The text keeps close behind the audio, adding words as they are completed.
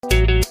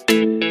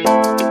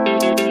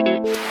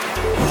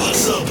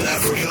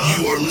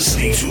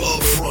to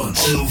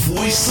Upfront on the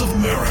Voice of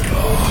America.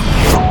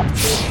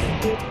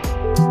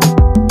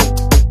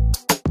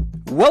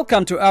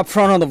 Welcome to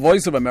Upfront on the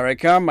Voice of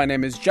America. My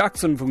name is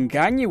Jackson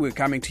Vunganyi. We're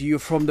coming to you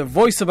from the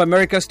Voice of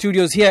America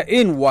studios here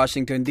in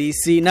Washington,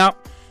 D.C. Now,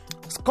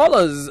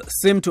 scholars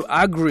seem to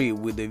agree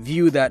with the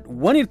view that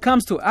when it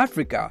comes to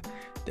Africa,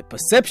 the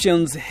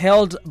perceptions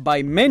held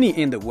by many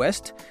in the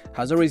West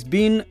has always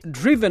been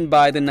driven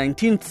by the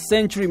 19th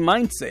century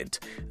mindset,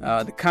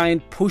 the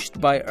kind pushed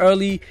by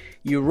early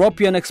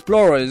European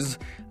explorers,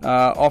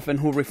 often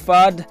who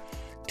referred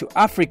to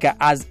Africa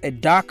as a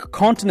dark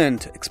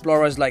continent.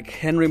 Explorers like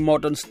Henry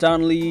Morton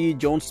Stanley,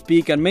 John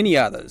Speke, and many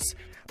others.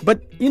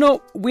 But,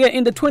 we are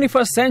in the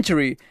 21st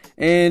century,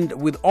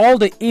 and with all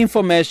the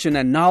information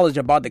and knowledge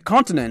about the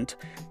continent,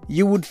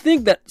 you would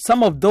think that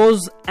some of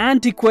those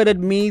antiquated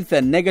myths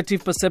and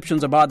negative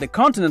perceptions about the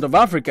continent of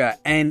Africa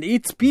and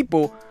its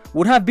people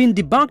would have been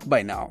debunked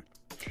by now.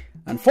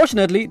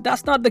 Unfortunately,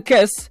 that's not the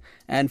case,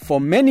 and for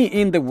many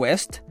in the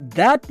West,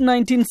 that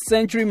 19th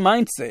century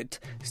mindset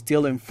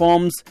still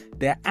informs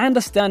their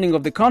understanding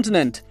of the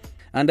continent,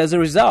 and as a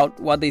result,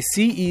 what they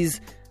see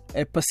is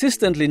a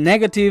persistently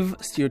negative,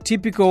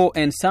 stereotypical,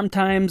 and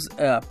sometimes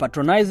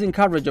patronizing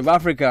coverage of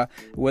Africa,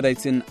 whether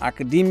it's in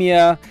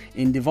academia,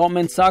 in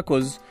development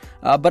circles,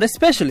 but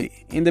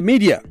especially in the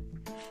media.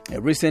 A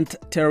recent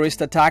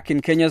terrorist attack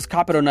in Kenya's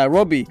capital,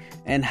 Nairobi,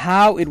 and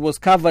how it was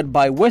covered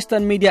by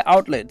Western media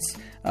outlets,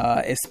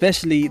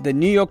 especially the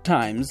New York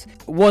Times,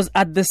 was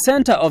at the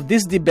center of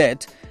this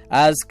debate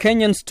as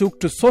Kenyans took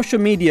to social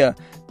media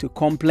to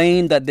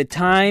complain that the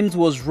Times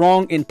was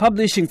wrong in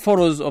publishing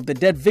photos of the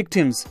dead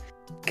victims.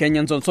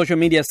 Kenyans on social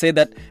media say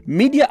that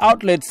media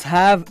outlets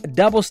have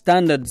double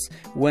standards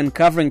when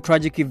covering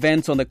tragic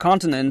events on the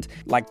continent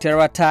like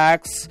terror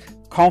attacks,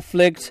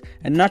 conflict,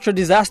 and natural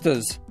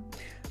disasters.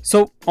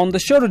 So, on the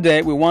show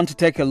today, we want to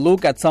take a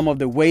look at some of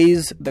the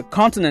ways the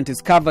continent is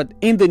covered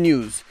in the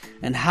news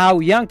and how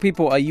young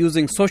people are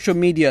using social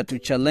media to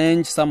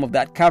challenge some of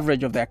that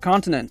coverage of their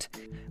continent.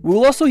 We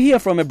will also hear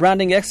from a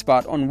branding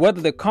expert on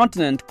whether the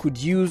continent could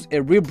use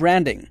a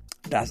rebranding.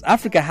 Does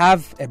Africa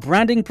have a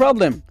branding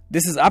problem?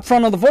 This is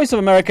Upfront on the Voice of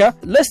America.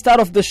 Let's start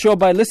off the show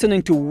by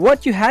listening to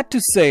what you had to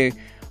say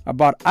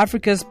about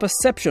Africa's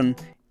perception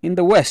in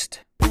the West.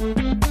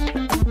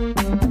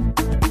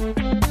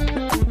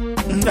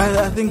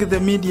 I think the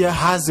media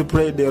has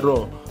played a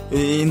role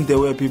in the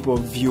way people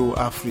view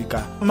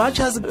Africa. Much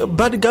as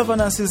bad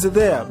governance is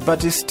there,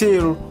 but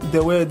still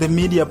the way the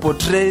media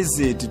portrays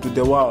it to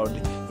the world.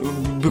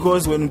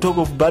 Because when we talk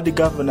of bad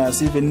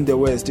governance, even in the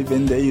West,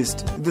 even in the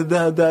East,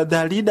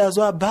 the leaders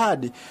were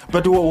bad.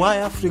 But why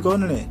Africa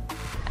only?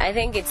 I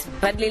think it's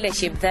bad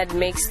leadership that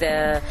makes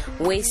the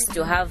West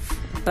to have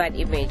bad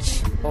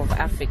image of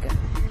Africa.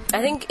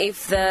 I think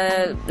if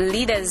the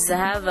leaders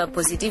have a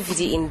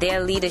positivity in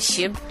their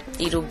leadership,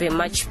 it will be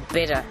much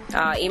better.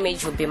 Our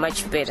image will be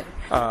much better.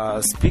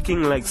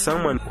 Speaking like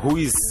someone who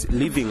is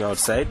living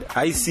outside,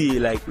 I see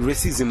like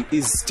racism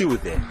is still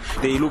there.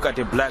 They look at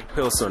a black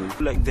person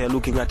like they're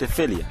looking at a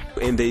failure,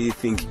 and they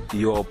think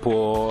you're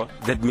poor.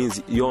 That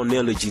means your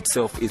knowledge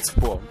itself is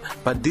poor.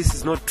 But this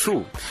is not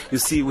true. You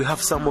see, we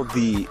have some of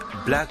the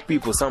black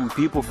people, some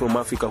people from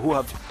Africa who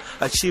have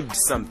achieved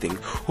something,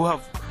 who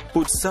have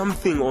put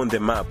something on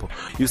the map.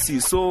 You see,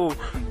 so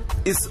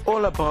it's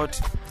all about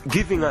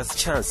giving us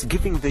chance,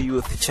 giving the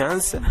youth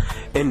chance,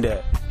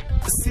 and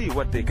see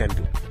what they can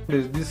do.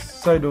 There's this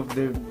side of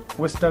the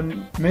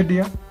Western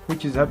media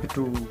which is happy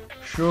to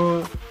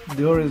show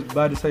the always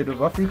bad side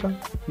of Africa,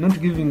 not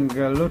giving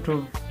a lot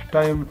of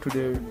time to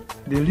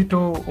the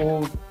little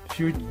or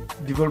few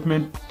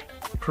development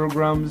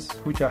programs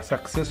which are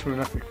successful in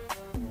Africa.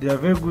 There are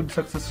very good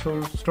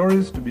successful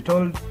stories to be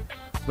told,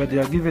 but they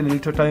are given a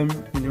little time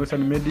in the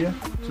Western media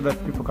so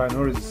that people can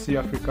always see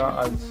Africa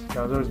as it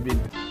has always been.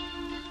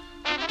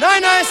 Now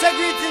I say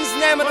greetings in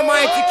the name of the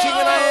mighty king,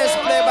 and I is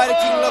play by the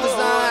king lovers,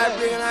 and I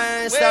bring an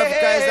iron East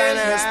Africa is an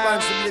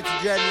responsibility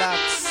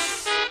dreadlocks.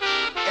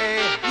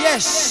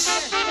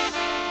 Yes.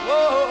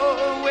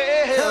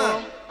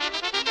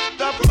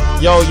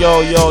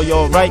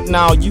 Yo, right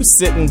now you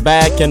sitting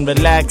back and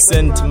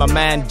relaxing to my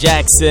man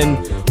Jackson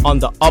on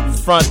the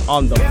Upfront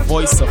on the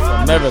Voice of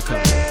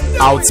America.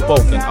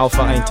 Outspoken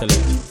Alpha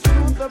Intellect.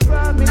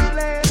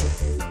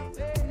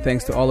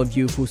 Thanks to all of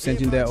you who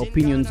sent in their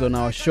opinions on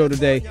our show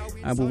today.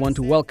 We want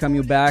to welcome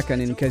you back,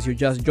 and in case you're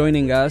just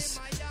joining us,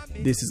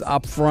 this is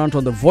Upfront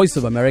on the Voice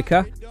of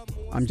America.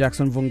 I'm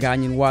Jackson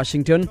Vunganyi in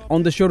Washington.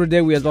 On the show today,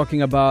 we are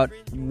talking about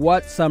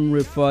what some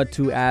refer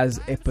to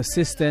as a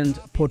persistent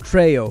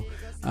portrayal,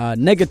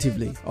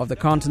 negatively, of the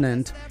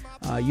continent,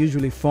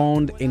 usually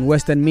found in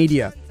Western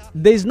media.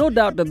 There's no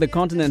doubt that the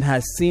continent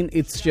has seen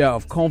its share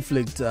of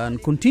conflict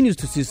and continues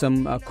to see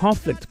some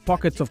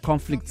pockets of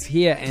conflicts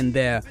here and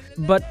there.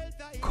 But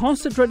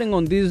concentrating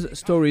on these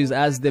stories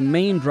as the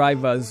main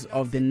drivers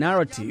of the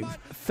narrative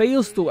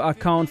fails to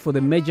account for the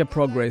major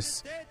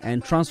progress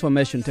and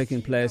transformation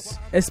taking place,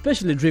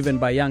 especially driven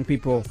by young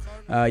people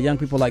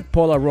like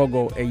Paula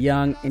Rogo, a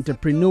young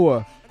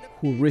entrepreneur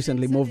who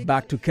recently moved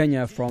back to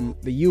Kenya from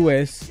the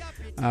US.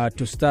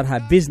 to start her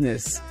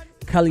business,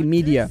 Kali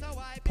Media.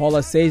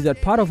 Paula says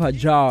that part of her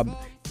job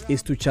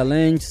is to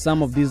challenge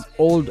some of these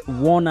old,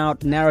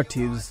 worn-out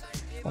narratives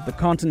of the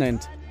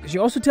continent. She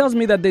also tells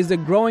me that there's a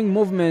growing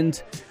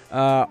movement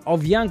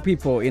of young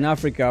people in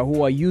Africa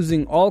who are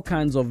using all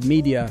kinds of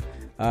media,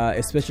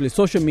 especially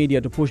social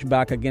media, to push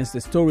back against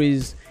the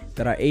stories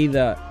that are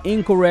either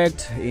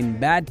incorrect, in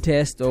bad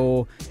taste,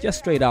 or just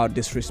straight out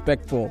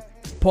disrespectful.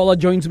 Paula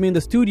joins me in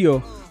the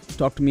studio to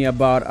talk to me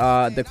about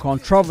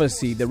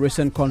the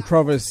recent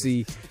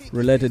controversy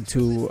related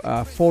to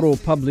a photo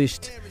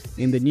published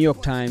in the New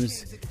York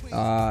Times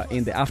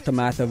in the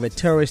aftermath of a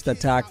terrorist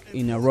attack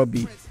in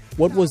Nairobi.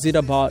 What was it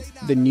about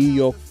the New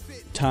York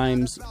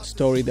Times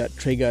story that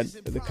triggered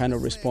the kind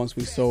of response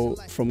we saw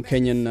from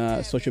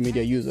Kenyan social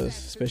media users,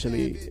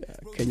 especially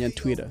Kenyan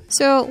Twitter?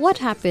 So what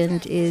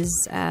happened is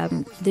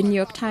the New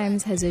York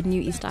Times has a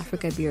new East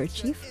Africa bureau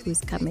chief who's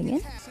coming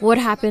in. What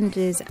happened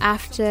is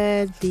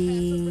after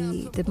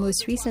the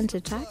most recent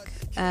attack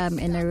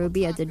in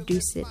Nairobi at the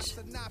Dusit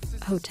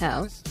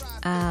Hotel,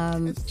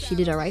 she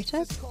did a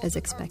write-up as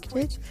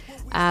expected,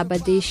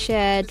 but they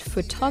shared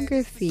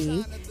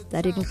photography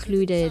that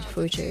included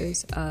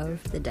photos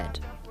of the dead.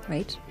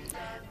 Right,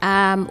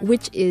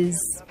 which is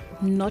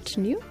not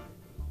new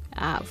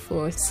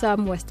for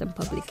some Western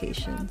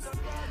publications.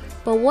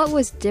 But what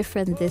was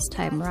different this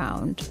time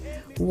around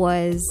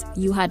was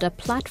you had a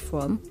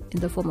platform in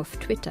the form of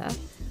Twitter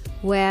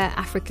where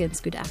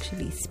Africans could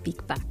actually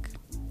speak back.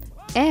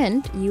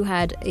 And you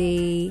had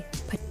a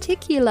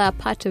particular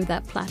part of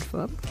that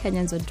platform,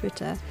 Kenyans on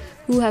Twitter,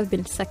 who have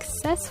been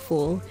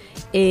successful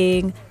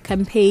in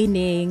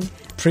campaigning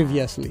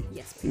previously.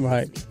 Yes, previously.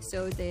 Right.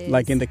 So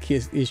like in the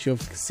issue of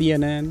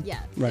CNN. Yeah.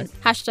 Right.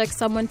 Hashtag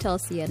someone tell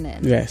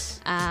CNN. Yes.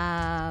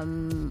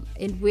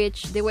 In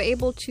which they were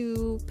able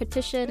to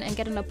petition and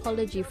get an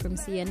apology from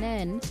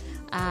CNN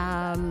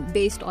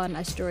based on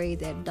a story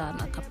they'd done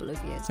a couple of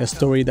years ago. A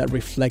story that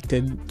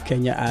reflected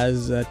Kenya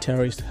as a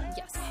terrorist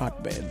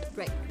hotbed.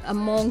 Right.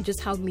 Among just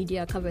how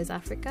media covers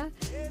Africa.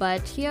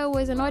 But here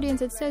was an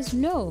audience that says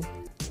no.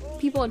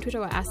 People on Twitter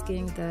were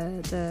asking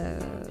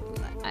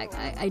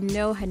I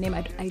know her name,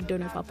 I don't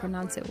know if I'll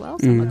pronounce it well,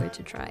 so I'm not going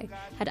to try,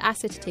 had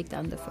asked her to take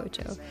down the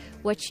photo.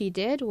 What she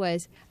did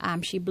was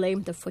she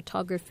blamed the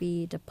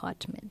photography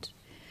department.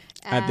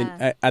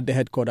 At the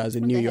headquarters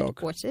in New York.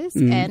 Headquarters,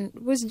 and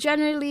was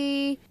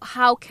generally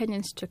how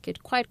Kenyans took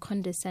it, quite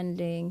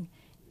condescending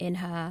in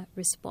her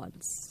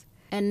response.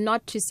 And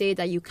not to say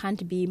that you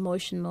can't be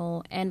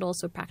emotional and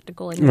also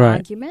practical in your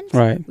argument.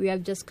 Right. We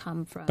have just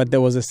come from... But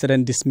there was a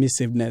certain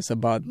dismissiveness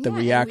about the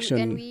reaction.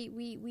 And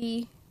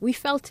we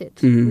felt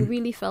it. We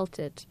really felt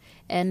it.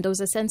 And there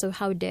was a sense of,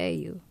 how dare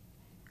you?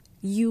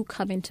 You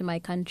come into my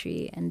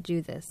country and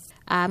do this.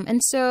 And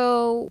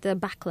so the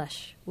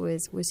backlash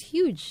was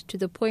huge, to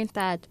the point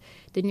that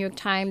the New York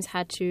Times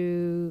had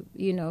to,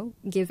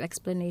 give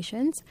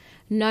explanations,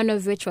 none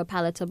of which were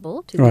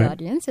palatable to the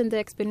audience. And the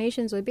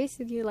explanations were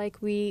basically like,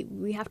 we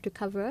have to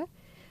cover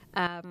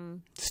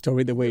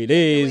story the way it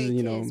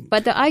is,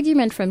 But the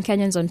argument from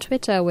Kenyans on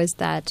Twitter was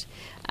that,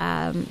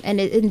 and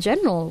in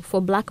general,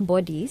 for black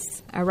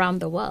bodies around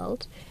the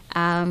world,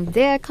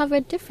 they're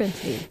covered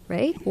differently,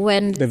 right?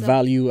 When the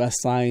value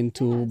assigned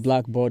to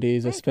black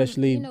bodies,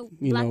 especially,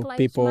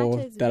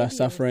 people that are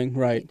suffering,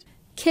 right?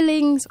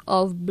 Killings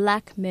of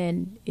black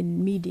men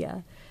in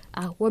media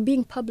were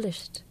being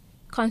published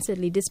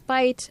constantly,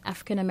 despite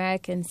African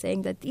Americans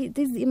saying that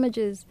these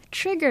images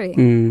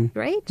triggering,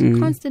 right?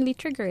 Constantly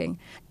triggering.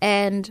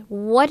 And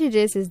what it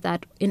is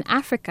that in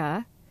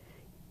Africa,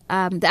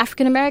 the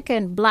African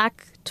American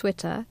black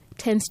Twitter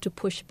tends to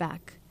push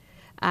back.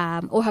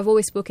 Or have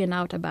always spoken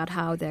out about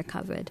how they're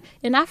covered.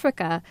 In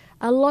Africa,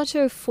 a lot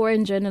of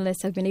foreign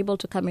journalists have been able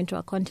to come into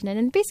our continent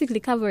and basically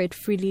cover it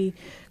free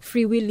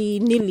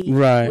willy-nilly,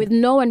 with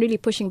no one really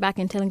pushing back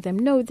and telling them,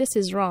 no, this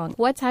is wrong.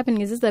 What's happening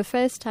is this is the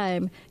first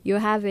time you're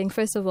having,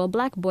 first of all,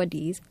 black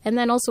bodies, and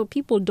then also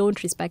people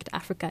don't respect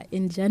Africa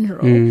in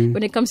general.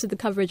 When it comes to the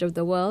coverage of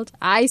the world,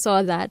 I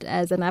saw that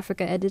as an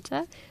Africa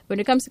editor. When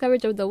it comes to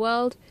coverage of the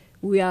world,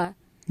 we are...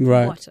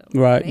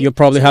 Right. You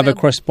probably have a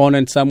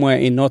correspondent somewhere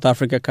in North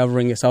Africa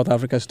covering a South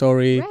Africa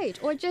story. Right.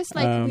 Or just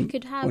like we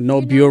could have...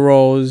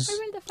 bureaus.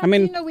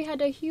 We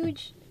had a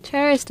huge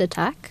terrorist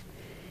attack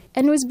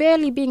and it was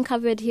barely being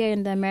covered here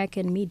in the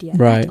American media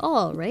at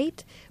all,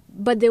 right?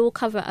 But they will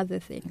cover other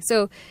things.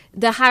 So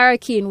the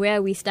hierarchy in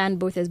where we stand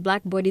both as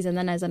black bodies and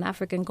then as an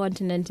African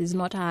continent is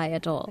not high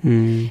at all.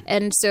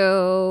 And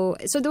so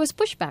there was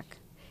pushback.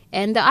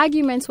 And the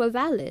arguments were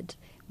valid.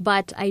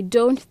 But I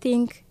don't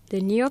think the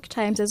New York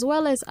Times, as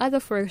well as other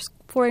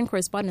foreign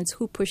correspondents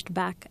who pushed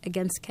back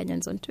against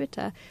Kenyans on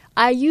Twitter,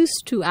 are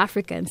used to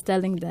Africans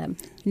telling them,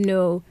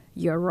 no,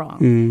 you're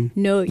wrong.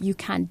 No, you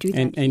can't do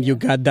that. And you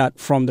got that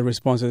from the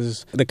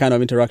responses, the kind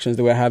of interactions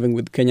they were having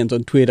with Kenyans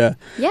on Twitter.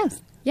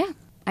 Yes, yeah.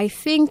 I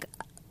think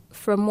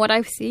from what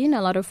I've seen,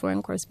 a lot of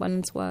foreign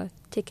correspondents were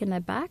taken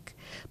aback.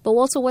 But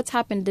also what's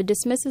happened, the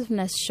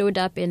dismissiveness showed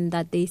up in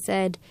that they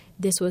said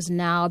this was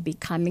now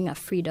becoming a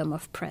freedom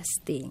of press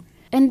thing.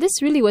 And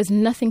this really was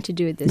nothing to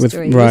do with the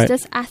story. It right.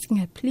 was just asking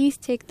her, please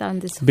take down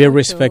this Be photo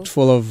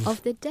respectful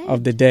of the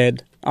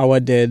dead. Our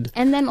dead.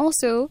 And then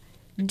also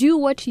do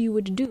what you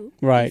would do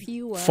Right. if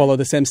you were... Follow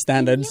the same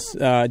standards,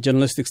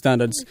 journalistic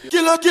standards.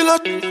 Killer, killer.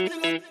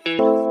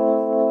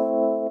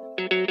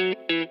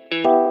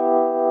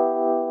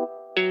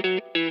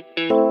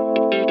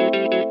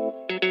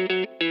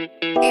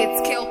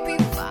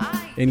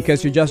 In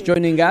case you're just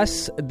joining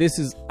us, this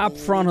is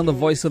Upfront on the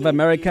Voice of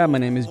America. My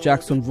name is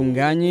Jackson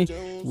Vunganyi.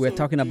 We're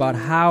talking about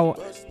how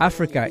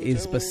Africa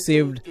is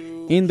perceived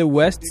in the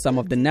West, some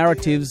of the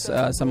narratives,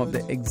 some of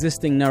the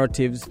existing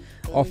narratives,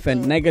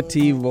 often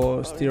negative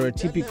or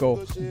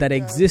stereotypical, that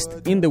exist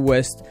in the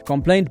West.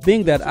 Complaint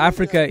being that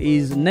Africa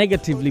is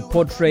negatively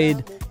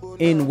portrayed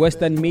in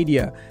Western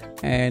media,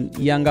 and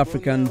young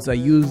Africans are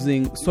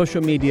using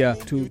social media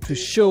to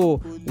show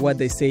what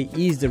they say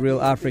is the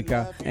real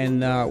Africa.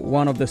 And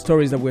one of the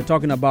stories that we're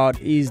talking about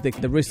is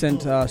the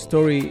recent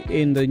story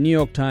in the New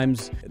York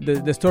Times.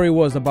 The story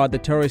was about the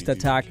terrorist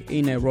attack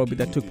in Nairobi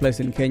that took place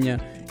in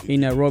Kenya,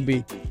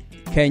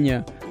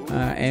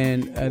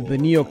 and the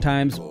New York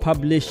Times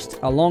published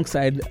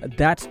alongside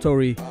that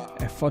story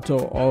a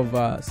photo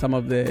of some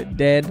of the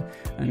dead,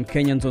 and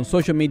Kenyans on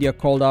social media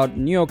called out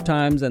New York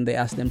Times and they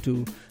asked them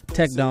to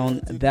take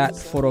down that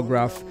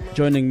photograph.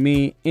 Joining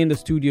me in the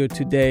studio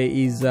today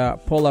is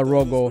Paula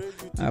Rogo.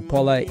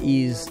 Paula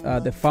is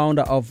the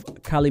founder of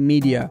Kali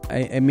Media,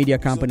 a media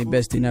company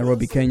based in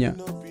Nairobi, Kenya.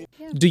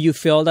 Do you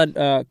feel that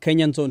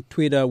Kenyans on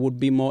Twitter would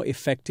be more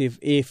effective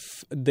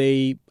if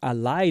they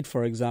allied,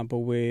 for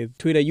example, with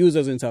Twitter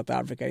users in South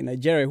Africa, in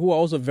Nigeria, who are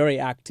also very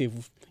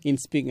active in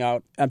speaking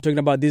out? I'm talking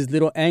about these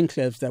little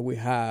enclaves that we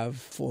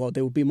have.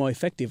 They would be more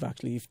effective,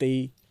 actually, if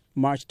they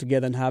march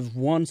together and have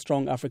one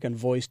strong African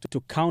voice to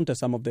counter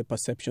some of the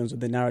perceptions of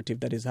the narrative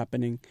that is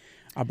happening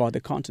about the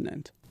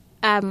continent.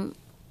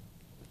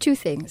 Two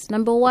things.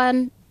 Number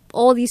one,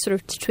 all these sort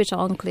of Twitter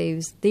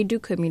enclaves, they do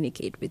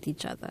communicate with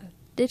each other.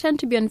 They tend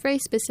to be on very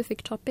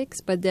specific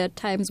topics, but there are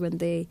times when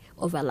they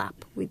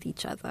overlap with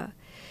each other.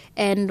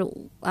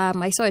 And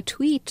I saw a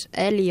tweet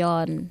early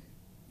on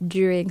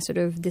during sort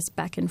of this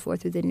back and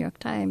forth with the New York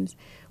Times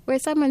where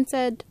someone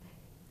said,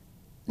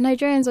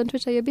 Nigerians on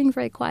Twitter, you're being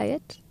very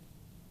quiet.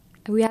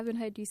 We haven't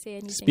heard you say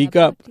anything. Speak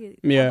about up.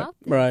 About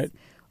this. Right.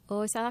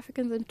 Or South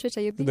Africans on Twitter,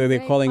 you're being They're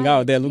very calling quiet.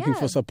 out. They're looking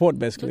for support,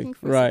 basically. Looking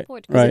for right.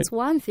 support. Because it's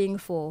one thing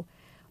for...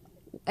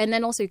 And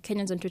then also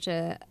Kenyans on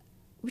Twitter,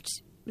 which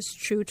is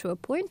true to a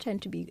point,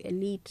 tend to be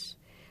elite,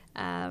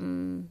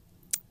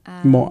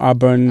 more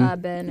urban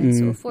and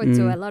so forth.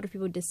 So a lot of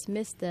people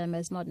dismiss them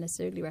as not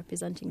necessarily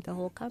representing the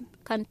whole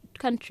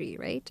country,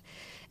 right?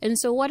 And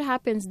so what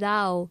happens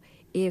now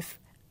if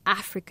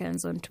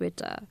Africans on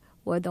Twitter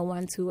were the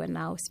ones who are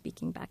now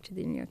speaking back to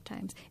the New York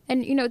Times?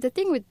 And, you know, the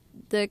thing with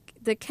the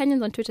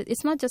Kenyans on Twitter,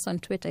 it's not just on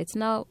Twitter. It's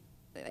now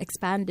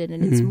expanded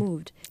and it's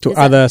moved. To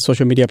other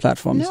social media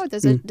platforms. No,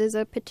 there's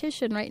a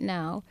petition right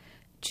now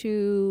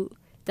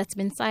that's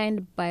been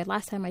signed by,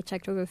 last time I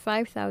checked, over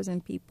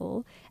 5,000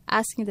 people,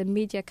 asking the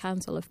Media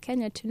Council of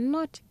Kenya to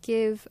not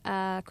give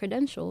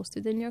credentials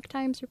to the New York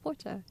Times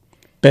reporter.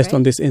 Based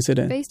on this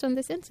incident. Based on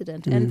this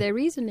incident. And their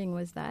reasoning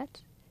was that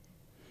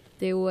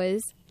there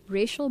was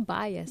racial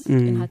bias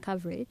in her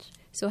coverage.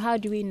 So how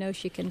do we know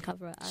she can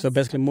cover us? So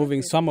basically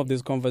moving some of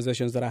these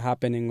conversations that are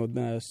happening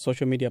on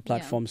social media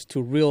platforms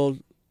to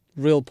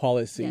real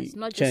policy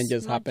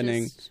changes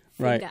happening.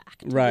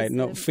 Right.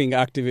 No finger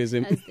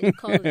activism, as they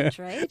call it,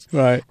 right?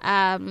 Right.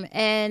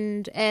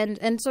 And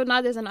so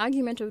now there's an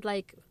argument of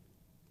like,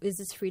 is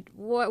this free?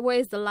 Where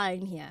is the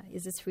line here?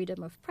 Is this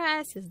freedom of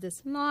press? Is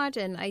this not?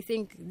 And I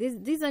think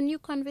these are new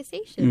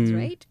conversations,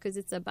 right? Because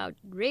it's about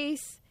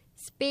race,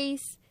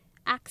 space,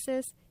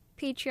 access,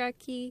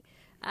 patriarchy,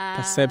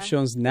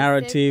 perceptions,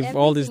 narrative,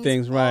 all these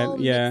things, right?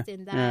 Yeah.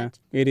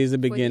 It is the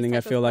beginning.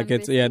 I feel like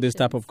it's this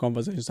type of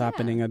conversations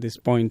happening at this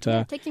point.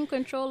 Taking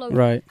control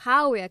of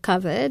how we are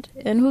covered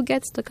and who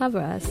gets to cover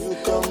us.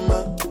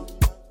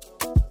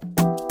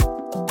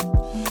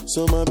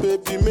 So my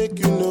baby make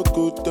you no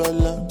go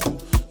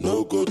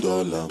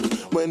dollar.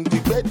 When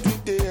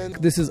the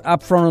This is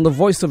Upfront on the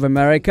Voice of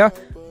America.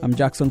 I'm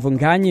Jackson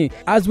Vunganyi.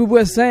 As we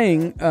were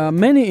saying,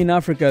 many in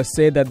Africa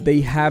say that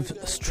they have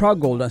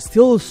struggled and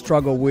still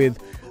struggle with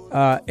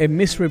a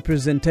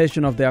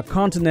misrepresentation of their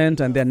continent,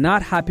 and they're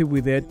not happy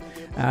with it,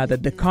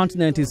 that the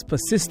continent is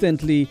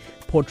persistently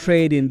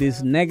portrayed in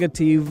this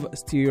negative,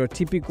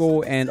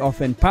 stereotypical, and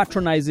often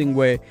patronizing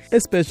way,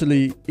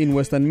 especially in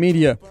Western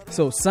media.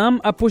 So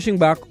some are pushing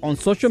back on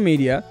social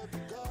media.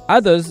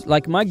 Others,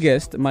 like my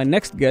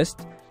next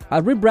guest,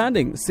 are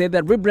rebranding, say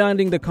that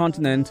rebranding the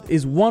continent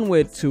is one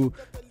way to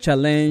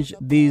challenge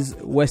these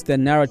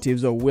Western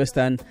narratives or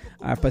Western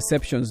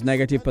perceptions,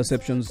 negative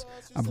perceptions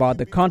about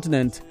the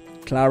continent.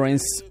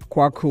 Clarence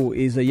Kwaku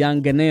is a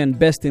young Ghanaian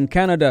based in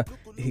Canada.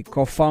 He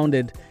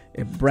co-founded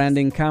a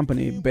branding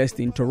company based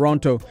in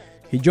Toronto.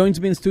 He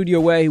joins me in studio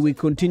where we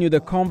continue the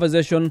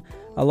conversation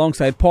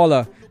alongside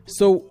Paula.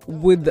 So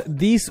with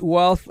this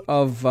wealth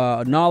of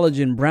knowledge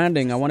in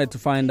branding, I wanted to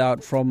find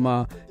out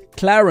from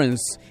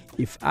Clarence,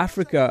 if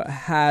Africa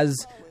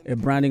has a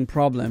branding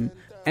problem,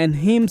 and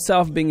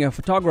himself being a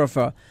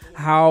photographer,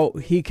 how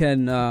he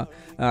can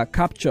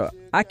capture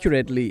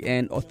accurately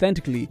and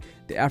authentically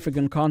the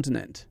African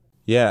continent?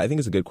 Yeah, I think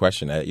it's a good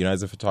question.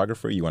 As a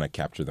photographer, you want to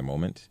capture the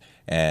moment.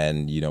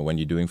 And, when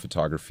you're doing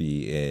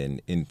photography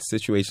in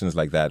situations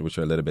like that, which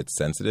are a little bit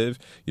sensitive,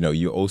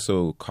 you're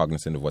also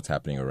cognizant of what's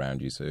happening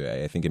around you. So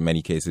I think in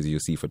many cases, you'll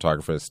see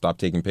photographers stop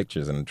taking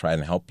pictures and try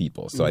and help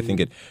people. So I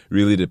think it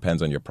really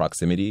depends on your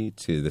proximity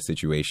to the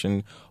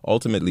situation.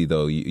 Ultimately,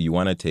 though, you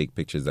want to take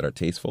pictures that are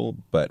tasteful,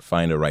 but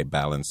find a right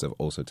balance of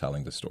also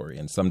telling the story.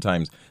 And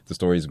sometimes the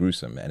story is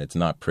gruesome and it's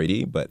not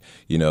pretty, but,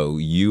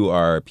 you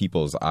are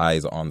people's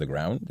eyes on the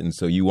ground. And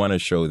so you want to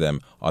show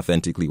them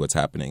authentically what's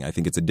happening. I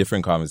think it's a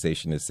different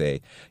conversation to say,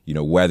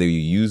 whether you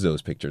use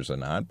those pictures or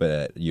not.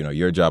 But,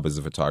 your job as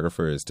a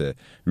photographer is to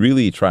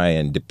really try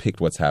and depict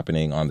what's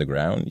happening on the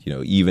ground,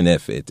 even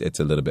if it's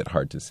a little bit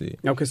hard to see.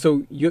 Okay,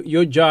 so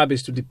your job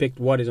is to depict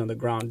what is on the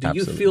ground. Do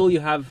Absolutely. you feel you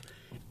have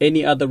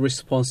any other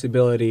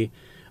responsibility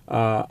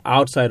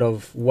outside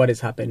of what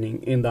is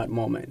happening in that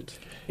moment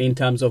in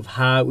terms of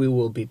how we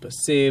will be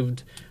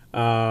perceived,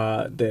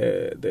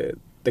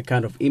 the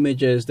kind of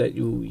images that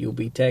you'll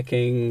be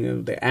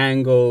taking, the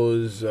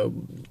angles?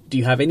 Do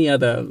you have any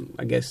other,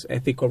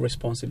 ethical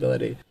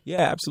responsibility?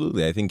 Yeah,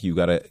 absolutely. I think you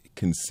got to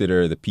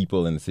consider the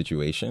people in the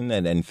situation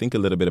and think a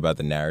little bit about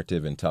the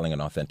narrative and telling an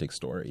authentic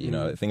story.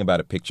 The thing about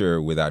a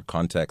picture without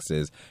context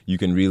is you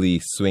can really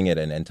swing it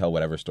and tell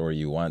whatever story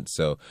you want.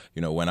 So,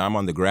 when I'm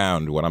on the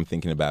ground, what I'm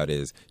thinking about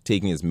is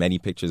taking as many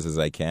pictures as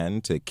I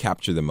can to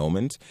capture the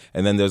moment.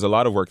 And then there's a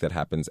lot of work that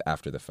happens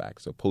after the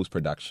fact. So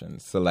post-production,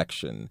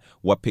 selection,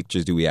 what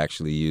pictures do we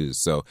actually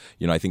use? So,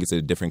 I think it's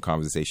a different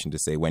conversation to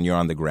say when you're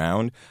on the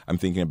ground, I'm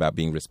thinking about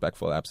being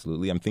respectful,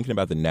 absolutely. I'm thinking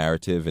about the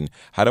narrative and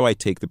how do I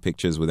take the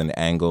pictures with an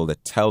angle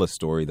that tell a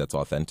story that's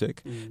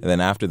authentic? And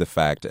then after the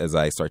fact, as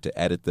I start to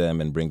edit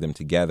them and bring them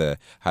together,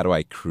 how do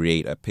I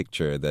create a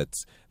picture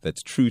that's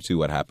true to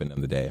what happened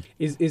in the day?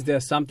 Is there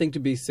something to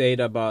be said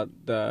about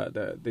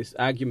this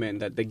argument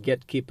that the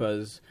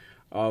gatekeepers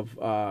of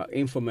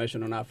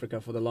information on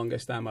Africa for the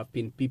longest time have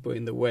been people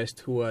in the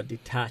West who are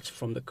detached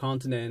from the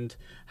continent,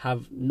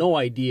 have no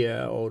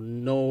idea or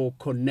no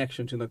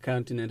connection to the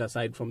continent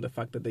aside from the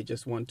fact that they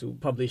just want to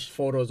publish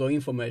photos or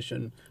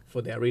information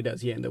for their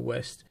readers here in the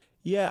West?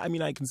 Yeah,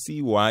 I can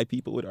see why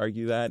people would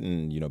argue that.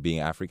 And, being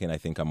African, I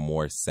think I'm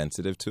more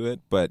sensitive to it.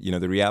 But,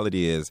 the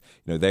reality is,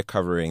 they're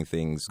covering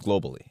things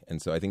globally.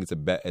 And so I think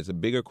it's a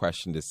bigger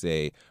question to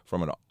say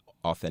from an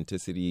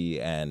authenticity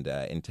and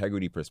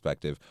integrity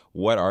perspective,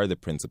 what are the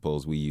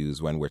principles we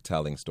use when we're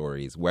telling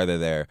stories, whether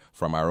they're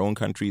from our own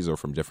countries or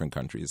from different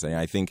countries? And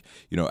I think,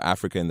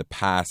 Africa in the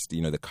past,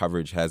 the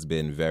coverage has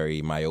been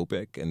very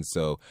myopic. And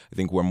so I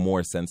think we're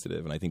more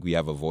sensitive and I think we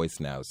have a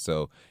voice now.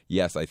 So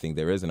yes, I think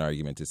there is an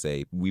argument to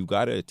say we've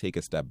got to take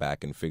a step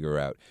back and figure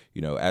out,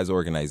 as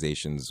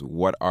organizations,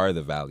 what are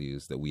the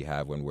values that we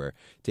have when we're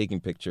taking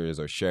pictures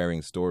or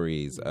sharing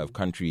stories of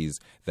countries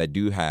that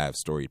do have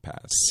storied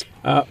pasts.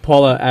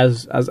 Paula,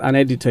 as an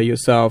editor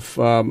yourself,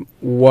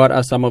 what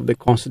are some of the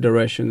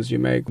considerations you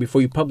make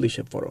before you publish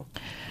a photo?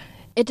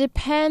 It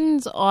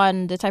depends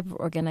on the type of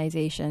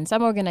organization.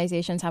 Some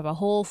organizations have a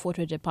whole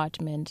photo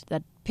department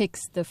that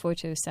picks the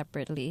photos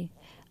separately.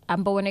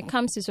 But when it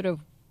comes to sort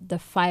of the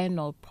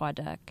final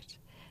product,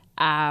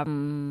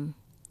 you're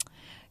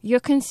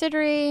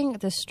considering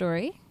the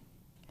story.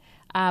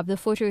 The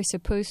photo is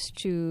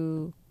supposed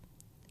to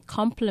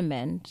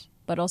complement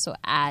but also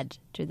add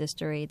to the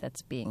story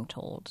that's being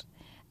told.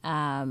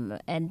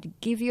 And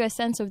give you a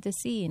sense of the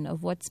scene,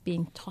 of what's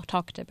being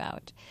talked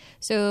about.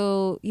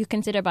 So you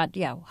consider about,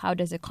 how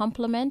does it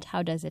complement?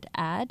 How does it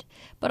add?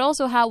 But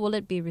also, how will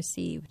it be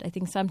received? I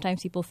think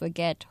sometimes people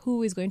forget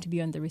who is going to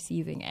be on the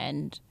receiving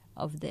end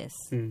of this,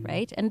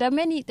 right? And there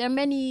are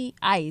many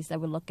eyes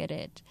that will look at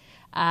it.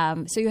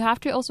 So you have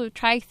to also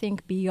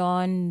think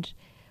beyond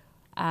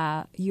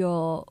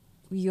the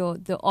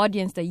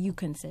audience that you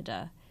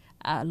consider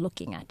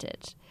looking at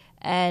it.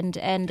 And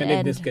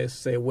in this case,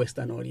 say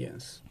Western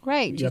audience,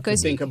 right? You have to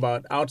think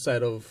about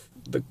outside of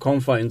the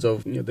confines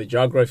of the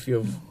geography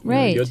of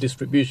your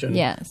distribution.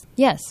 Yes.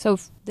 So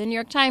the New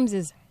York Times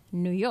is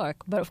New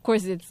York, but of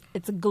course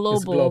it's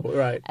global,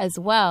 right, as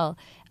well.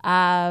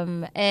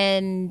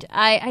 And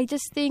I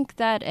just think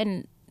that,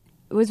 and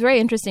it was very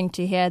interesting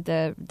to hear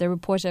the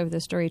reporter of the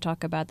story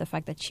talk about the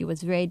fact that she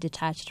was very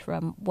detached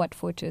from what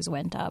photos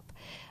went up.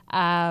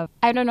 I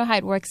don't know how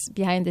it works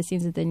behind the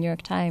scenes at the New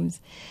York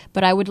Times,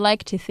 but I would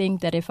like to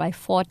think that if I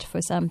fought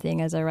for something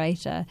as a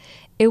writer,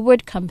 it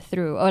would come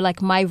through, or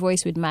like my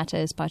voice would matter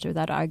as part of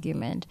that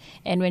argument.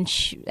 And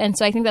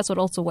so I think that's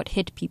what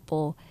hit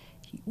people.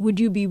 Would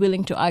you be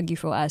willing to argue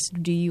for us?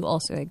 Do you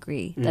also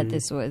agree that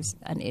this was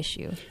an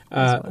issue?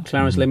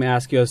 Clarence, let me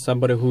ask you, as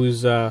somebody who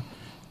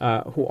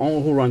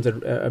runs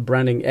a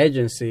branding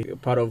agency,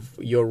 part of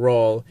your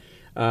role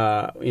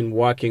in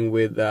working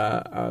with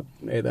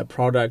either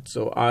products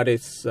or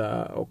artists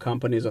or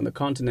companies on the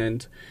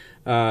continent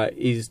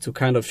is to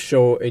kind of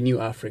show a new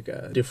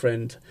Africa,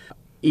 different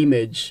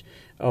image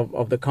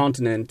of the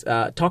continent.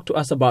 Talk to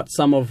us about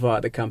some of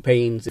the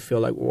campaigns you feel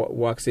like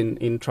works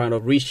in trying to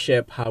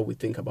reshape how we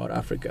think about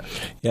Africa.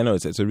 Yeah, no,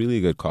 it's a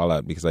really good call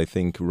out, because I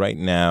think right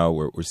now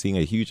we're seeing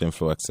a huge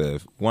influx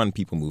of, one,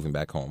 people moving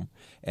back home.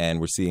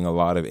 And we're seeing a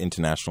lot of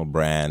international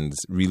brands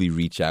really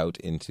reach out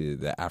into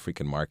the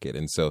African market.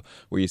 And so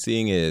what you're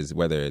seeing is,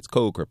 whether it's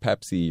Coke or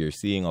Pepsi, you're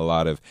seeing a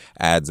lot of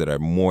ads that are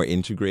more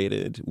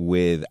integrated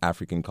with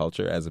African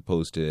culture as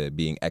opposed to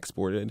being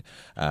exported.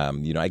 I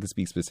can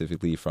speak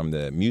specifically from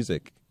the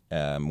music.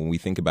 When we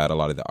think about a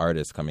lot of the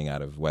artists coming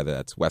out of, whether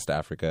that's West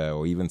Africa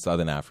or even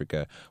Southern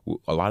Africa,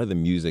 a lot of the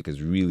music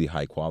is really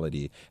high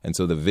quality. And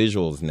so the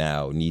visuals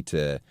now need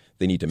to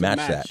match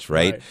that,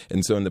 right?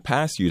 And so in the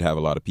past, you'd have a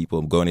lot of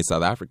people going to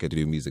South Africa to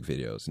do music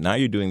videos. Now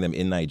you're doing them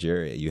in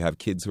Nigeria. You have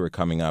kids who are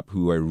coming up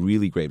who are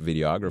really great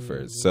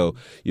videographers. So,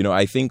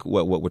 I think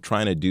what we're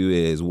trying to do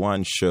is,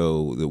 one,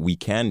 show that we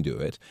can do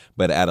it,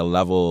 but at a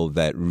level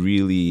that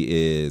really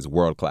is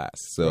world class.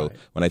 So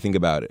when I think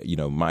about,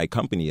 my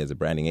company as a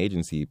branding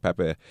agency,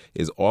 Pepe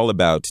is all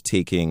about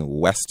taking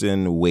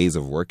Western ways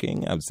of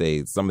working, I would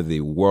say some of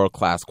the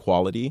world-class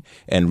quality,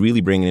 and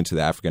really bringing it into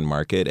the African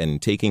market and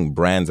taking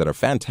brands that are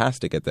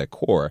fantastic at their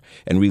core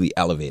and really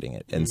elevating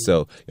it. And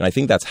so I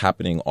think that's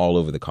happening all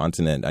over the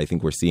continent. I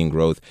think we're seeing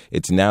growth.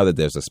 It's now that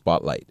there's a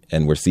spotlight,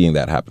 and we're seeing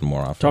that happen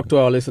more often. Talk to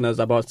our listeners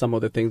about some of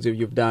the things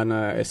you've done.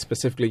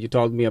 Specifically, you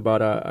told me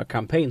about a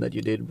campaign that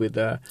you did with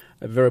a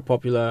very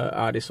popular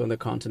artist on the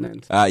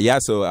continent.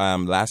 So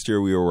last year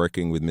we were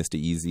working with Mr.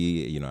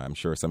 Easy. I'm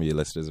sure some of your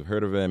listeners have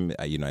heard of him.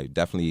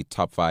 Definitely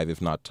top 5,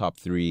 if not top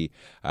 3,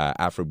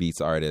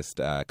 Afrobeats artist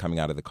coming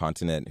out of the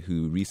continent,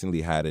 who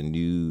recently had a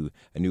new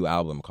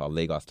album called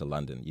Lagos to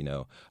London.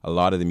 A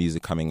lot of the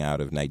music coming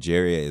out of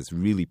Nigeria is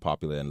really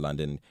popular in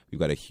London. We've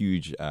got a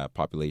huge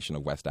population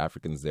of West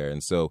Africans there.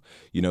 And so,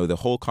 the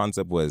whole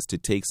concept was to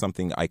take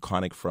something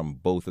iconic from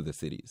both of the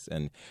cities.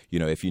 And,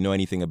 if you know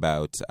anything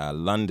about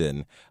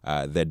London,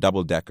 their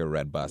double-decker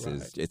red bus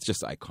it's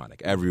just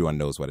iconic. Everyone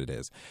knows what it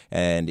is.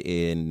 And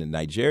in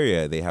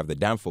Nigeria, they have the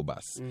Danfo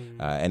bus.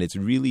 And it's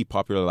really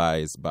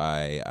popularized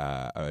by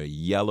a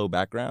yellow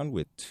background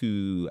with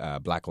 2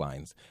 black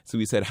lines. So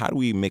we said, how do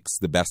we mix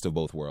the best of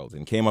both worlds?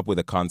 And came up with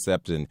a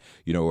concept. And,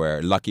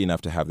 we're lucky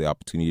enough to have the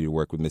opportunity to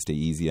work with Mr.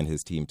 Easy and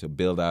his team to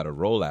build out a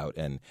rollout.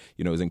 And,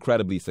 it was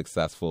incredibly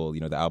successful.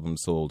 The album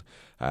sold,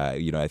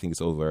 I think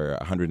it's over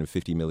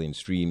 150 million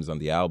streams on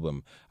the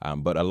album.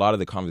 But a lot of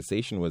the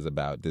conversation was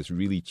about this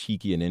really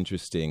cheeky and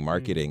interesting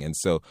marketing. And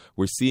so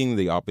we're seeing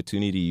the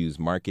opportunity to use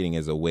marketing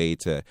as a way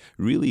to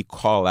really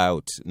call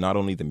out not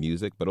only the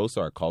music, but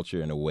also our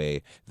culture in a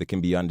way that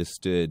can be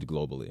understood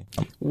globally.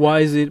 Why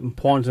is it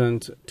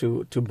important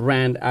to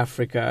brand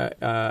Africa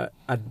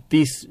at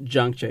this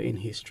juncture in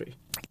history?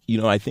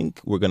 I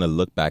think we're going to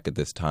look back at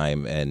this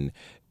time, and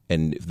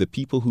the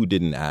people who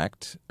didn't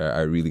act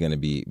are really going to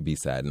be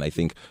sad. And I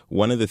think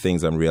one of the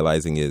things I'm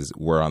realizing is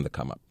we're on the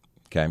come up.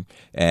 Okay.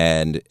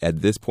 And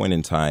at this point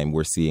in time,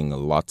 we're seeing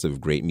lots of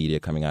great media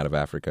coming out of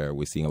Africa.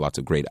 We're seeing lots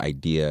of great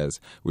ideas.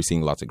 We're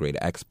seeing lots of great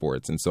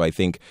exports. And so I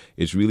think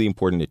it's really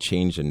important to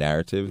change the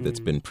narrative that's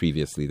been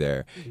previously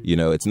there.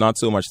 It's not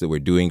so much that we're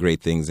doing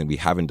great things and we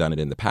haven't done it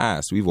in the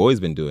past. We've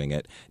always been doing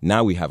it.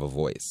 Now we have a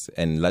voice.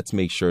 And let's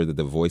make sure that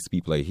the voice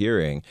people are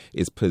hearing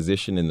is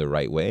positioned in the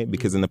right way.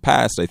 Because in the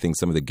past, I think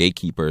some of the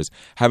gatekeepers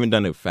haven't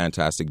done a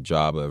fantastic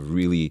job of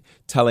really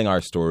telling our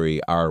story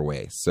our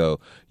way. So,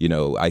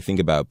 I think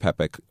about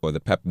Pepe, or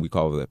we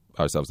call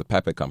ourselves the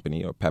Pepe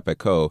Company, or Pepe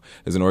Co,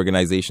 is an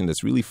organization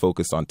that's really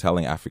focused on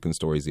telling African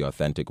stories the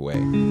authentic way.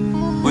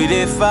 We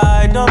dey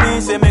fight, don't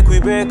mean say make we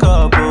break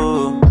up,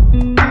 oh.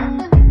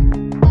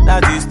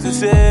 That is to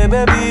say,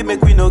 baby,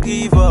 make we no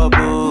give up,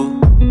 oh.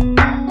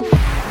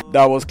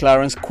 That was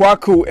Clarence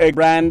Kwaku, a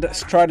brand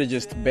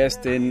strategist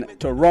based in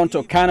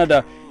Toronto,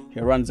 Canada. He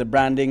runs a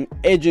branding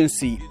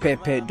agency,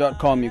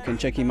 pepe.com. You can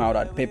check him out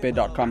at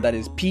pepe.com. That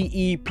is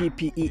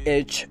peppeh.com.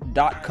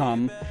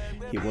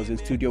 He was in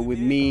studio with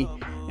me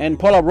and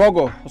Paula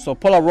Rogo. So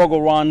Paula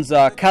Rogo runs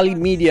Kali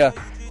Media,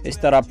 a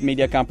startup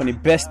media company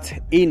based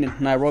in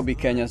Nairobi,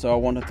 Kenya. So I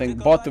want to thank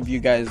both of you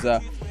guys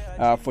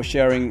for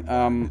sharing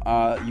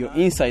your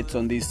insights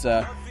on this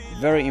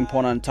very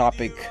important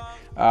topic.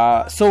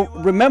 So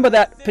remember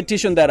that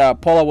petition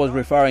that Paula was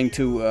referring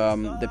to,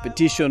 the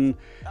petition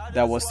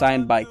that was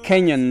signed by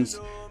Kenyans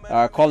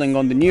calling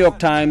on the New York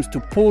Times to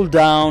pull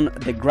down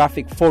the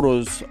graphic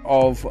photos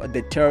of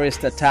the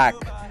terrorist attack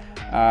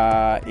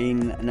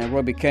in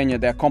Nairobi, Kenya.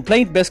 Their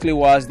complaint basically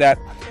was that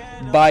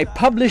by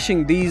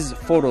publishing these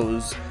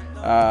photos,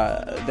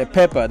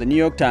 the New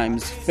York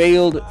Times,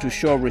 failed to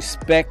show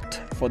respect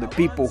for the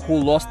people who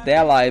lost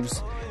their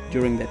lives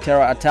during the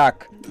terror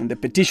attack. And the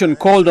petition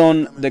called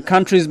on the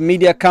country's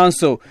media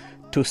council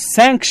to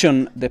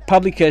sanction the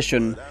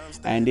publication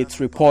and its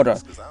reporter.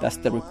 That's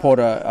the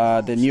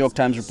reporter, the New York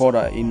Times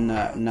reporter in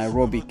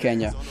Nairobi,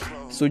 Kenya.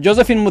 So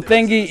Josephine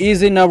Muthengi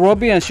is in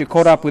Nairobi, and she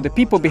caught up with the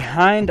people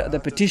behind the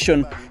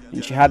petition,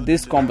 and she had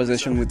this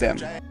conversation with them.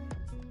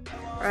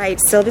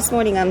 Right, so this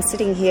morning I'm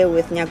sitting here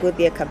with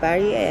Nyagodhia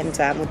Kabari and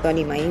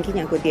Muthoni Maingi.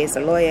 Nyagodhia is a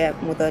lawyer,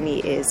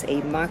 Muthoni is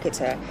a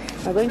marketer.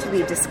 We're going to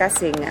be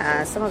discussing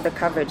some of the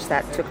coverage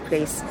that took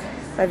place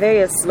by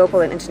various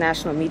local and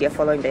international media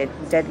following the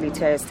deadly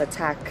terrorist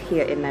attack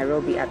here in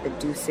Nairobi at the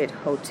Dusit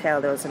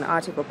Hotel. There was an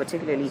article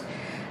particularly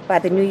by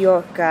the New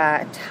York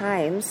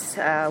Times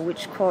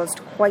which caused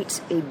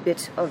quite a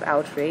bit of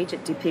outrage.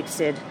 It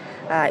depicted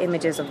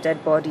images of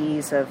dead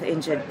bodies, of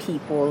injured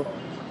people,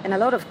 and a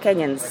lot of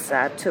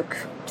Kenyans took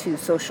to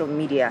social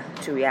media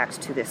to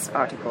react to this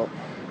article.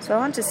 So I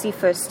want to see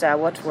first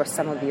what were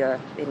some of your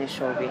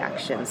initial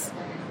reactions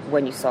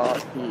when you saw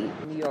the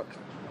New York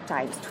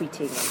Times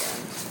tweeting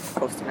and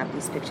posting up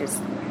these pictures.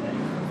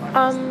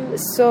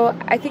 So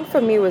I think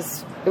for me it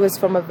was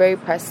from a very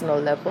personal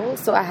level.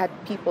 So I had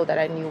people that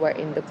I knew were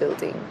in the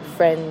building,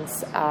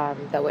 friends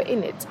that were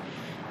in it.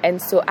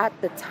 And so at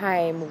the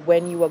time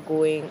when you were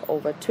going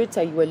over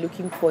Twitter, you were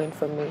looking for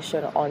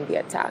information on the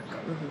attack.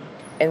 Mm-hmm.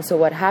 And so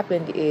what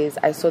happened is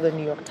I saw the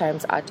New York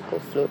Times article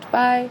float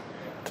by,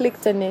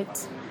 clicked on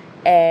it,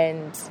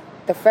 and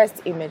the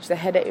first image, the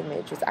header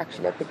image, was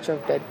actually a picture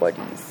of dead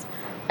bodies.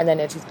 And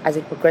then as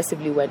it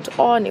progressively went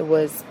on, it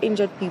was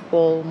injured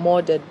people,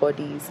 more dead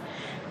bodies.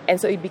 And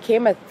so it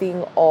became a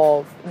thing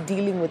of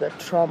dealing with the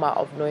trauma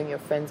of knowing your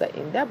friends are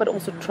in there, but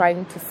also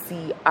trying to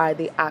see, are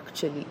they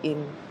actually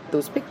in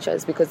those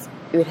pictures? Because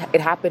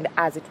it happened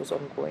as it was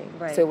ongoing.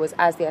 Right. So it was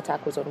as the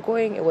attack was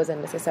ongoing, it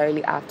wasn't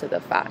necessarily after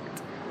the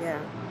fact. Yeah,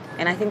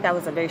 and I think that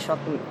was a very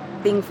shocking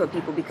thing for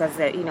people because,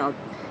 you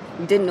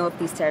didn't know if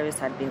these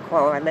terrorists had been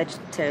caught or alleged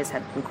terrorists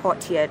had been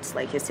caught yet.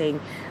 Like you're saying,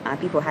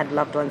 people had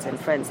loved ones and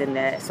friends in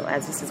there. So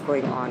as this is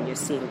going on, you're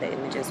seeing the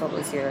images. What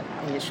was your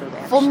initial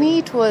reaction? For me,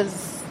 it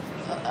was,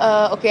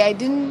 okay, I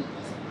didn't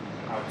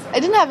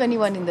have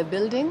anyone in the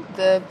building.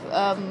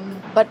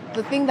 But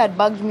the thing that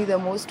bugged me the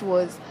most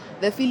was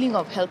the feeling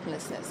of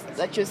helplessness,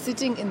 that you're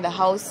sitting in the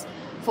house.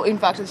 In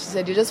fact, as she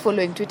said, you're just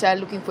following Twitter,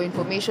 looking for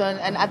information.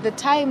 And at the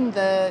time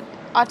the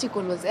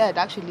article was aired,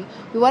 actually,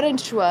 we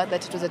weren't sure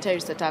that it was a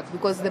terrorist attack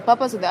because the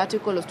purpose of the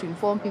article was to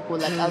inform people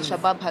that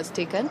Al-Shabaab has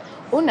taken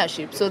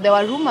ownership. So there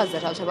were rumors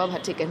that Al-Shabaab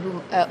had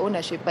taken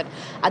ownership, but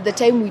at the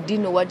time we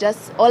didn't know.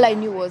 All I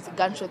knew was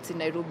gunshots in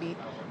Nairobi.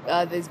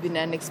 There's been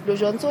an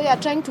explosion. So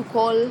trying to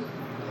call...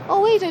 Oh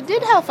wait, I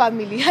did have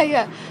family.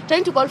 Yeah,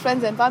 trying to call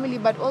friends and family,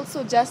 but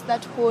also just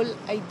that whole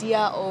idea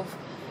of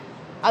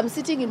I'm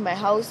sitting in my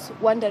house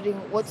wondering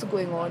what's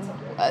going on,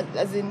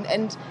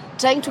 and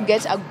trying to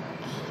get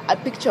a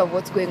picture of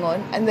what's going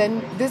on. And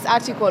then this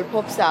article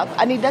pops up,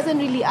 and it doesn't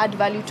really add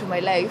value to my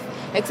life,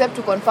 except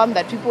to confirm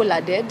that people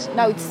are dead.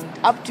 Now it's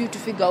up to you to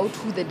figure out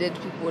who the dead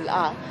people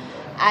are.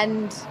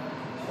 And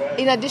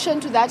in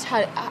addition to that,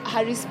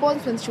 her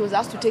response when she was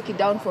asked to take it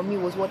down for me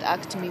was what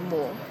irked me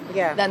more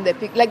than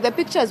the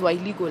pictures were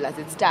illegal as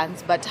it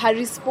stands, but her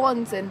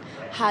response and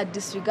her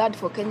disregard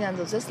for Kenyans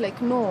was just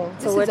like, no,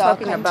 this so we're is our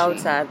talking country.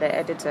 about the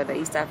editor, the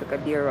East Africa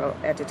Bureau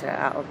editor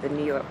of the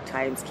New York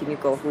Times,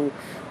 Kimiko, who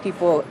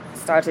people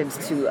started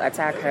to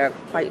attack her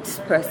quite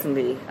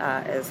personally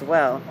as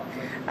well.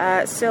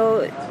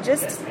 So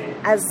just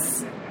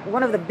as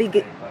one of the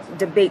big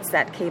debates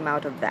that came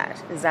out of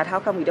that is that how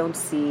come we don't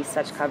see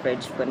such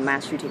coverage when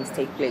mass shootings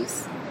take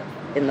place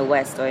in the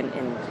West or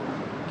in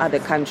other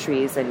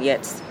countries, and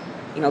yet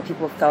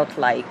people felt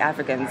like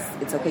Africans,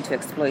 it's okay to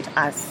exploit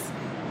us,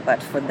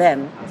 but for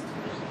them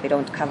they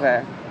don't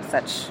cover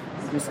such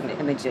gruesome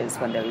images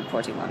when they're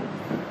reporting on.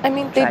 I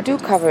mean, they do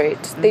cover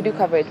it. They do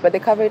cover it, but they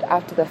cover it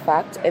after the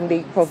fact, and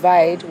they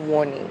provide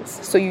warnings.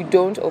 So you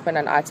don't open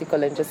an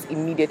article and just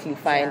immediately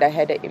find a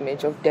header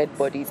image of dead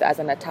bodies as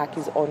an attack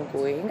is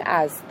ongoing,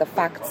 as the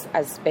facts,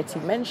 as Betty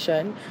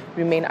mentioned,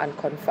 remain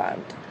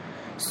unconfirmed.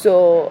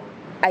 So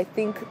I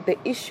think the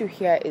issue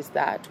here is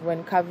that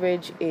when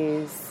coverage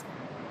is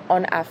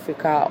on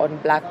Africa, on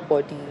black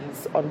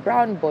bodies, on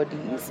brown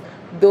bodies,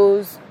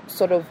 those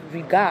sort of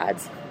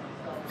regards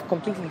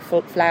completely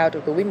fly out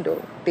of the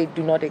window. They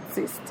do not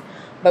exist.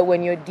 But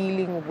when you're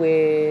dealing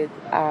with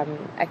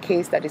a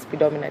case that is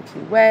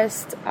predominantly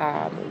West,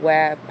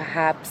 where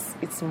perhaps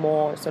it's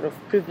more sort of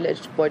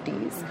privileged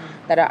bodies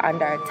that are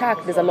under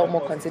attack, there's a lot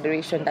more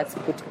consideration that's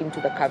put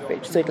into the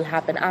coverage. So it'll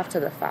happen after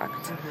the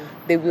fact.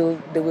 They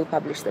will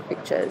publish the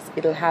pictures.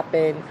 It'll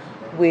happen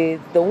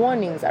with the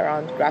warnings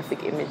around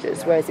graphic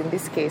images, whereas in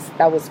this case,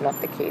 that was not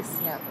the case.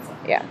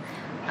 Yeah.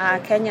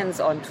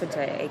 Kenyans on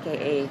Twitter,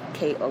 aka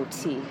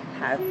KOT,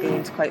 have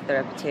gained quite the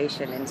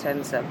reputation in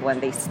terms of when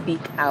they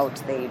speak out,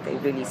 they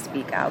really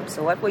speak out.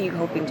 So what were you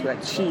hoping to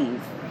achieve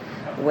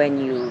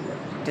when you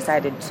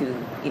decided to,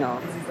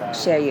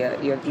 share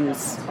your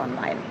views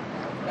online?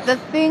 The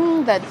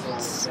thing that,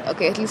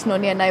 at least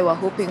Noni and I were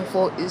hoping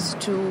for is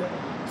to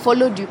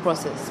follow due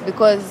process,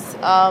 because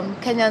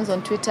Kenyans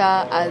on Twitter,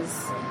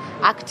 as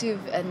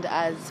active and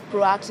as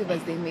proactive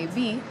as they may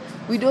be,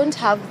 we don't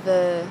have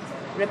the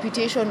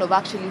reputation of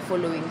actually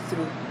following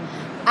through.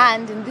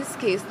 And in this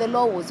case, the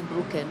law was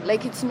broken.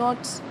 Like,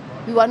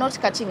 we were not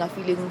catching a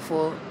feeling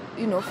for,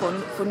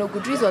 for no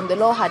good reason. The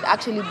law had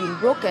actually been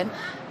broken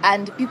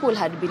and people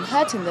had been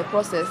hurt in the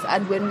process.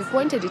 And when we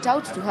pointed it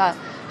out to her,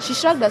 she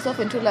shrugged us off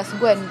and told us,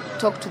 go and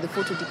talk to the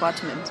photo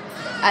department.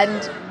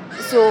 And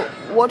so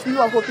what we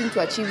were hoping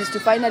to achieve is to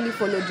finally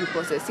follow due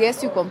process.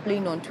 Yes, you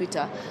complain on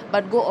Twitter,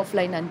 but go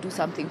offline and do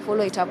something.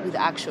 Follow it up with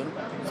action.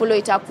 Follow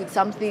it up with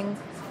something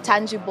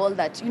tangible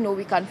that,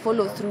 we can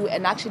follow through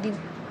and actually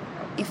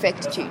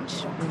effect change,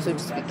 so to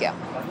speak.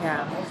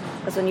 Yeah,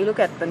 because when you look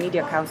at the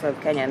Media Council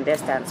of Kenya and their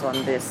stance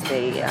on this,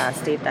 they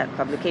state that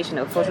publication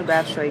of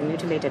photographs showing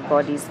mutilated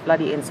bodies,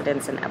 bloody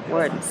incidents, and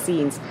abhorrent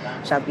scenes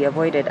shall be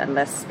avoided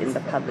unless in the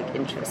public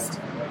interest.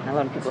 And a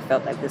lot of people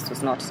felt like this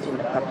was not in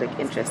the public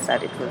interest,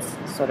 that it was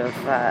sort of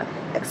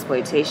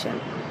exploitation.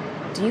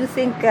 Do you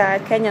think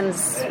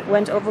Kenyans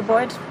went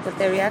overboard with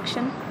their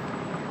reaction?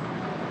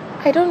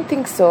 I don't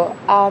think so.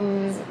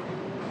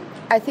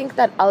 I think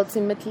that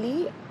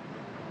ultimately,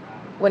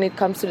 when it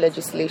comes to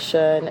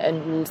legislation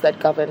and rules that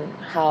govern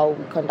how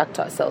we conduct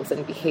ourselves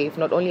and behave,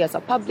 not only as a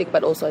public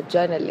but also as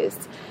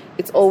journalists,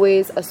 it's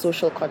always a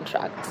social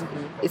contract.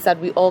 Mm-hmm. It's that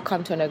we all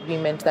come to an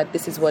agreement that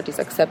this is what is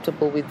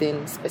acceptable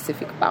within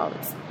specific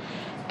bounds.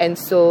 And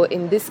so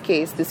in this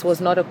case, this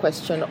was not a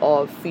question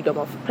of freedom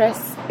of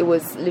press. It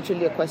was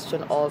literally a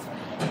question of,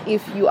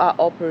 if you are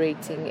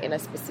operating in a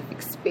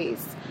specific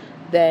space,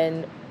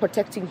 then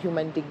protecting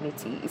human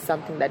dignity is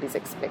something that is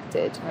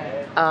expected.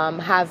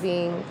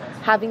 Having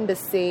the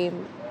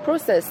same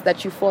process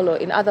that you follow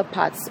in other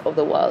parts of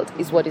the world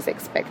is what is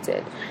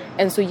expected.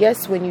 And so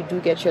yes, when you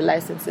do get your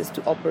licenses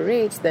to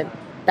operate, then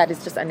that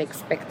is just an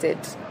expected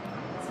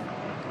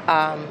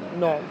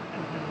norm,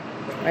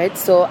 right?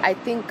 So I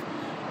think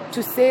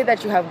to say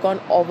that you have gone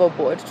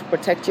overboard to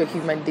protect your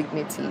human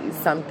dignity is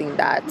something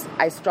that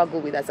I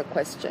struggle with as a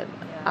question.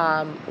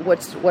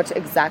 What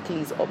exactly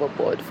is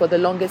overboard? For the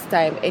longest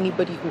time,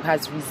 anybody who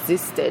has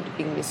resisted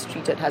being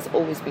mistreated has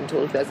always been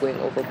told they're going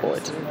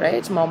overboard,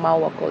 right? Mau Mau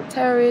were called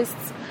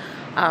terrorists,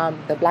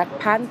 the Black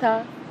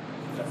Panther,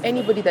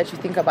 anybody that you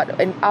think about,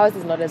 and ours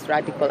is not as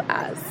radical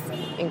as,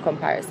 in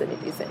comparison,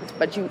 it isn't.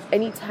 But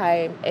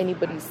anytime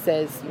anybody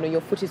says,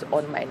 your foot is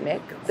on my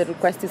neck, the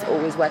request is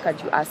always, why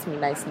can't you ask me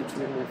nicely to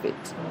remove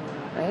it,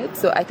 right?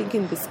 So I think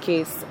in this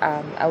case,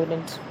 I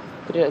wouldn't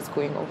put it as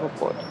going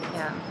overboard.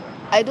 Yeah.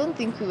 I don't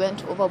think we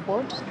went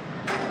overboard.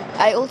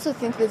 I also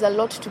think there's a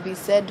lot to be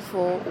said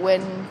for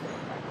when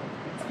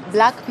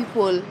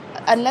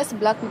unless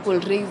black people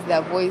raise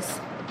their voice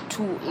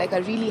to like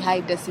a really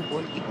high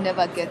decibel, it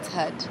never gets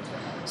heard.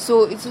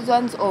 So it's a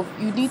sense of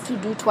you need to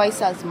do twice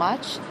as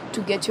much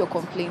to get your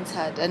complaints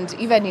heard. And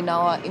even in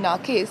our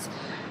case,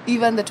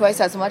 even the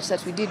twice as much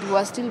that we did, we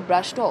were still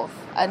brushed off.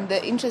 And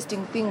the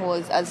interesting thing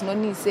was, as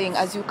Noni is saying,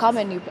 as you come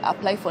and you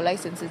apply for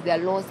licenses, there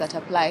are laws that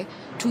apply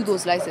to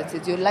those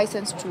licenses. You're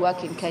licensed to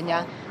work in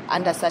Kenya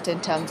under certain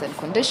terms and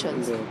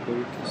conditions.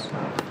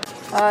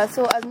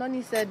 So as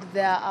Noni said,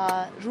 there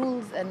are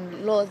rules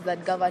and laws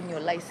that govern your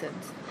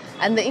license.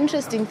 And the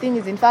interesting thing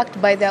is, in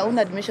fact, by their own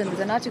admission, there's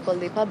an article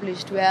they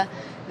published where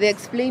they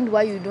explained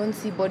why you don't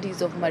see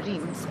bodies of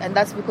Marines. And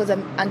that's because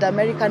under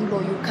American law,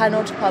 you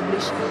cannot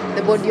publish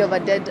the body of a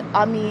dead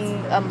army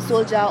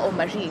soldier or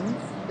Marine.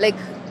 Like,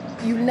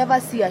 you'll never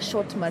see a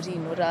shot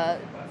Marine or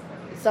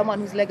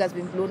someone whose leg has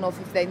been blown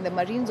off. If they're in the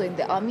Marines or in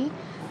the army,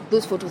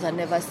 those photos are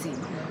never seen.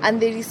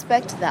 And they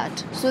respect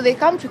that. So they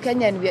come to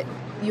Kenya and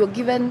you're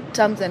given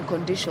terms and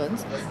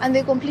conditions, and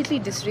they completely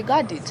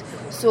disregard it.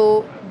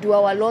 So do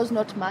our laws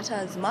not matter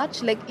as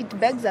much? Like, it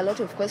begs a lot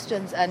of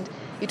questions, and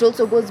it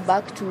also goes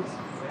back to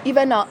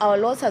even our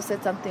laws have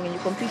said something and you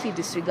completely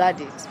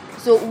disregard it.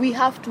 So we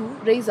have to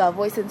raise our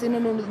voice and say,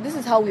 no, this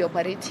is how we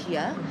operate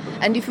here.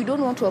 And if you don't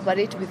want to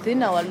operate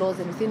within our laws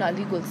and within our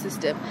legal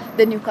system,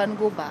 then you can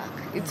go back.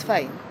 It's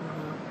fine.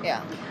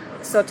 Yeah.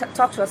 So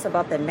talk to us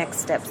about the next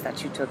steps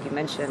that you took. You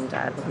mentioned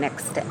the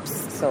next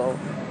steps. So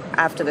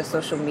after the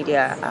social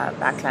media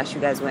backlash,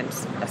 you guys went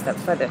a step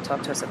further.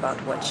 Talk to us about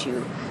what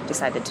you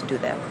decided to do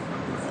there.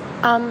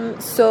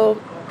 So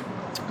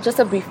just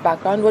a brief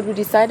background. What we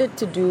decided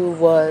to do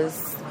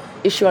was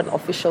issue an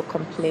official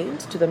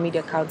complaint to the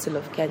Media Council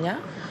of Kenya,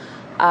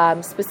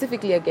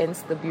 specifically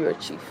against the bureau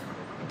chief,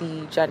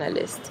 the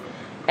journalist.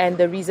 And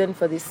the reason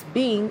for this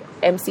being,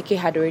 MCK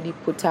had already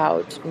put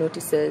out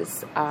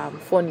notices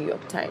for New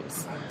York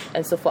Times.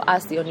 And so for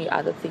us, the only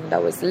other thing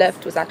that was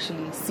left was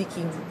actually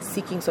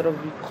seeking sort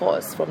of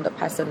recourse from the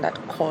person that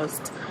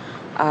caused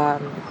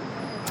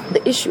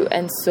the issue.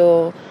 And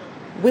so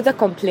with a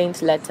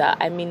complaint letter,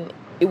 I mean,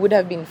 it would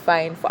have been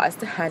fine for us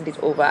to hand it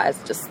over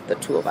as just the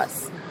two of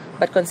us.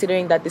 But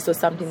considering that this was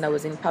something that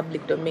was in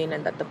public domain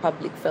and that the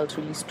public felt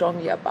really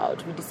strongly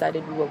about, we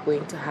decided we were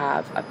going to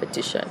have a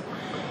petition.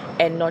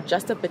 And not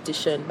just a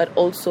petition, but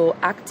also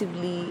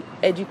actively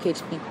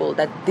educate people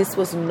that this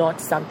was not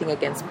something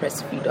against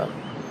press freedom.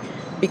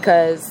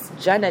 Because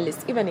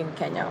journalists, even in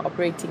Kenya,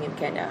 operating in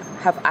Kenya,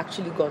 have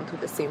actually gone through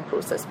the same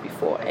process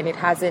before. And it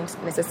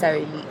hasn't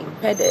necessarily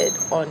impeded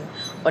on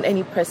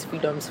any press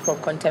freedoms from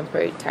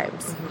contemporary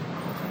times.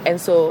 Mm-hmm. And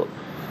so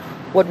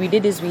what we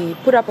did is we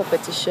put up a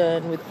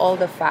petition with all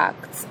the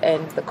facts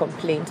and the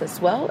complaint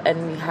as well,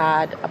 and we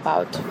had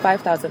about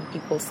 5,000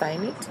 people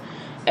sign it.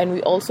 And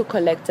we also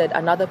collected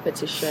another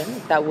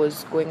petition that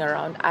was going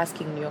around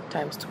asking New York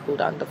Times to pull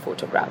down the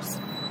photographs.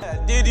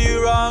 Did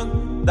you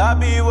wrong? That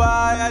be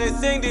why I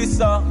sing this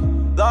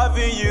song.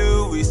 Loving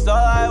you is all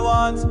I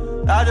want.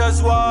 I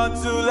just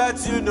want to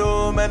let you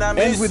know, man, I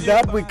miss you. And with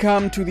that, we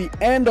come to the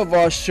end of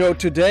our show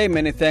today.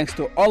 Many thanks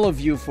to all of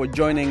you for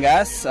joining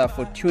us,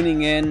 for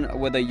tuning in,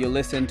 whether you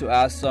listen to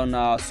us on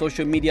our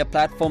social media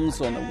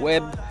platforms, on the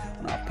web,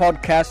 on our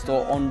podcast,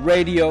 or on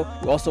radio.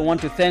 We also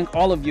want to thank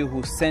all of you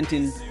who sent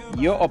in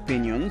your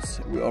opinions.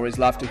 We always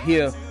love to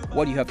hear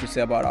what you have to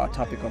say about our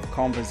topic of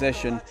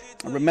conversation.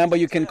 And remember,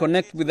 you can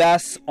connect with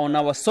us on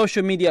our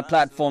social media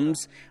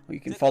platforms. You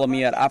can follow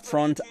me at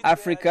Upfront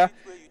Africa.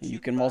 You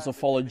can also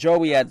follow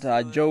Joey at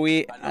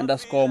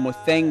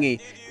Joey_Muthengi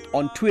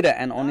on Twitter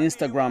and on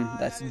Instagram.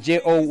 That's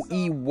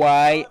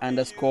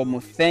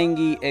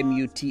JOEY_Muthengi,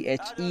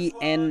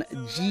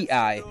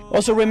 MUTHENGI.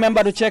 Also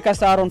remember to check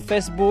us out on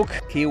Facebook.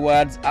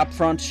 Keywords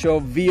Upfront Show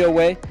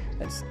VOA.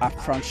 That's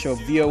Upfront Show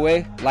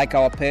VOA. Like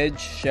our page,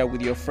 share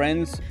with your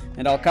friends.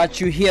 And I'll catch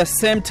you here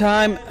same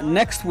time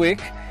next week.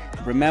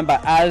 Remember,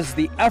 as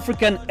the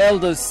African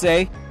elders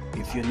say,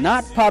 if you're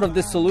not part of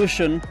the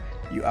solution,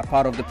 you are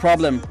part of the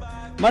problem.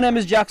 My name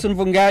is Jackson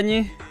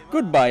Vunganyi.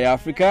 Goodbye,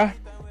 Africa.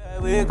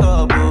 Wake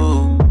up,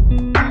 oh.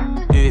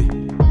 Yeah.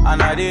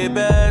 And I dey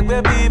beg,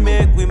 baby,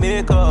 make we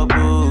make up,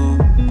 oh.